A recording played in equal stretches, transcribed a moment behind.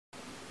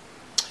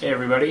Hey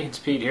everybody, it's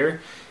Pete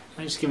here.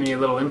 I'm just giving you a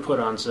little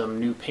input on some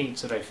new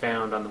paints that I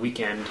found on the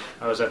weekend.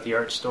 I was at the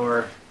art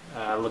store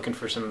looking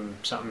for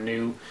something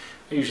new.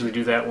 I usually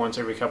do that once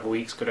every couple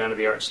weeks, go down to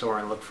the art store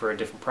and look for a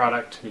different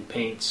product, new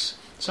paints,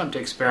 something to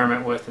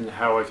experiment with and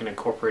how I can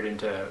incorporate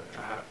into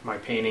my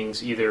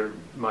paintings, either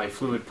my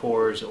fluid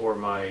pours or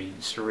my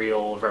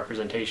surreal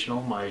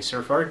representational, my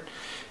surf art.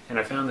 And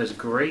I found this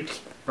great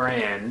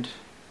brand,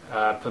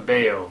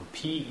 Pebeo,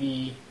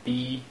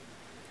 P-E-B-E-O.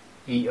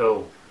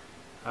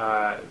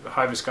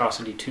 High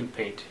viscosity tube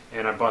paint,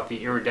 and I bought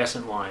the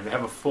iridescent line. They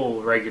have a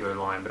full regular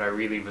line, but I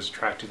really was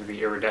attracted to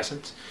the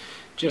iridescent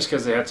just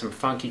because they had some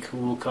funky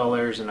cool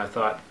colors, and I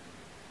thought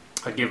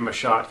I'd give them a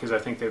shot because I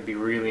think they'd be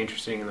really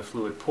interesting in the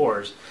fluid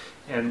pours.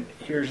 And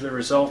here's the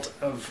result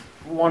of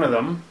one of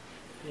them.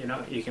 You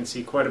know, you can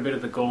see quite a bit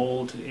of the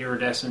gold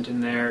iridescent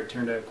in there. It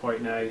turned out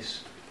quite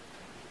nice,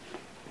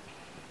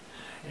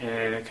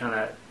 and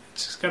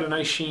it's just got a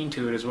nice sheen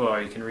to it as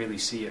well. You can really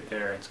see it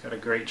there. It's got a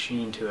great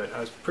sheen to it. I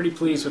was pretty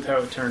pleased with how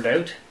it turned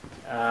out.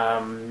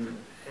 And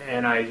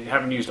I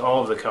haven't used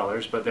all of the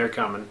colors, but they're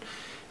coming.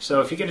 So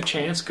if you get a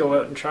chance, go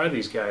out and try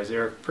these guys.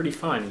 They're pretty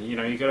fun. You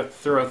know, you got to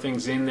throw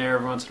things in there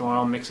every once in a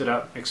while, mix it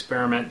up,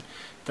 experiment.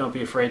 Don't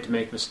be afraid to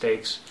make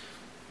mistakes.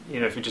 You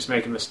know, if you just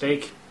make a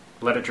mistake,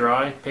 let it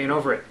dry, paint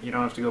over it. You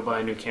don't have to go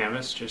buy a new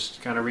canvas,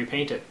 just kind of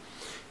repaint it.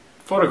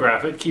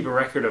 Photograph it, keep a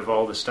record of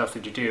all the stuff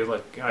that you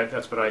do,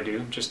 that's what I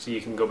do, just so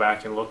you can go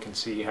back and look and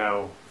see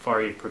how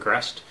far you've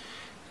progressed.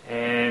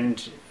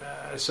 And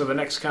so the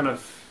next kind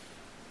of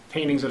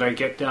paintings that I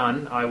get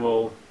done, I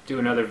will do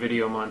another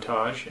video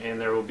montage,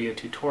 and there will be a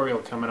tutorial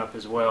coming up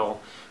as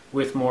well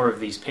with more of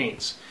these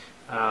paints.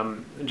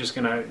 I'm just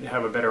going to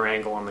have a better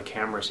angle on the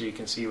camera so you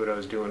can see what I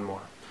was doing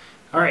more.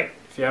 Alright,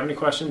 if you have any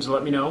questions,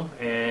 let me know,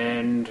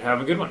 and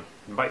have a good one.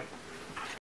 Bye.